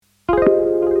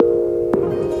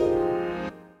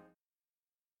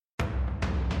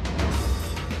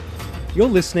You're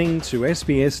listening to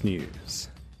SBS News.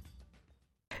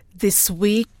 This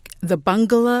week, the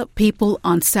Bangala people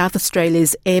on South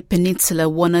Australia's Eyre Peninsula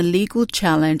won a legal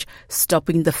challenge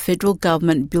stopping the federal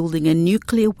government building a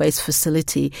nuclear waste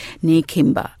facility near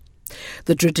Kimba.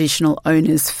 The traditional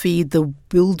owners feared the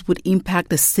build would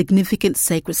impact a significant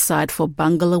sacred site for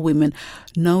Bangala women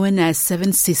known as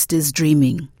Seven Sisters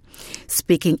Dreaming.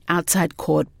 Speaking outside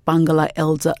court, Bangala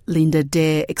elder Linda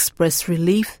Dare expressed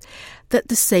relief that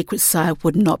the sacred site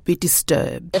would not be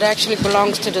disturbed. It actually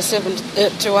belongs to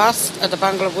us, the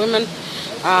Bangala women.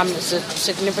 It's a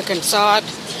significant site,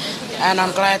 and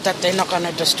I'm glad that they're not going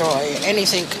to destroy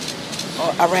anything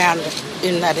around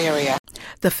in that area.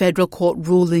 The federal court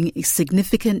ruling is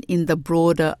significant in the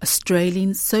broader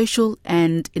Australian social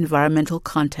and environmental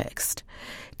context.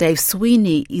 Dave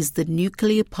Sweeney is the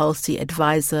Nuclear Policy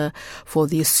Advisor for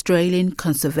the Australian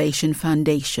Conservation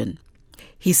Foundation.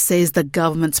 He says the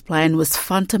government's plan was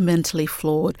fundamentally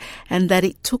flawed and that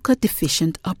it took a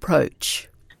deficient approach.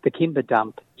 The Kimba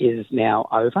dump is now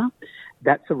over.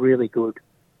 That's a really good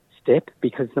step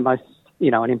because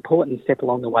an important step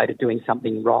along the way to doing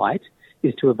something right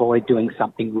is to avoid doing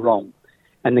something wrong.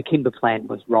 And the Kimba plan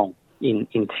was wrong in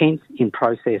intent, in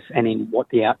process, and in what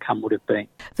the outcome would have been.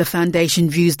 The foundation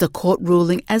views the court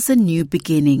ruling as a new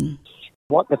beginning.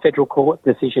 What the federal court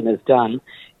decision has done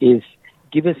is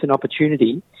give us an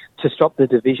opportunity to stop the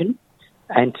division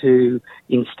and to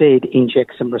instead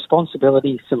inject some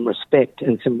responsibility, some respect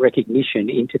and some recognition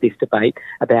into this debate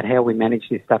about how we manage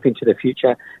this stuff into the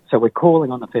future. So we're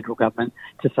calling on the federal government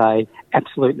to say,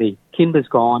 absolutely, Kimba's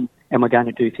gone and we're going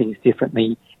to do things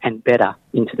differently and better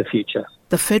into the future.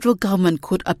 The federal government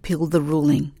could appeal the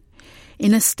ruling.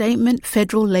 In a statement,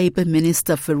 Federal Labor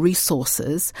Minister for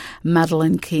Resources,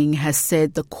 Madeleine King, has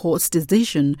said the court's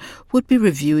decision would be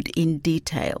reviewed in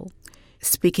detail.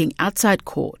 Speaking outside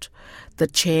court, the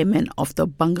chairman of the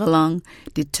Bungalang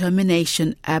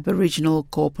Determination Aboriginal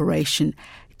Corporation,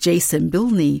 Jason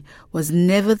Bilney, was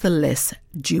nevertheless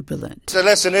jubilant. The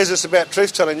lesson is it's about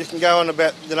truth telling. You can go on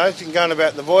about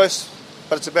the voice,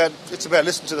 but it's about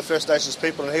listening to the First Nations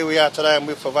people, and here we are today, and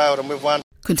we've prevailed and we've won.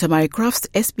 Kuntamari Crofts,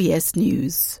 SBS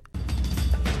News.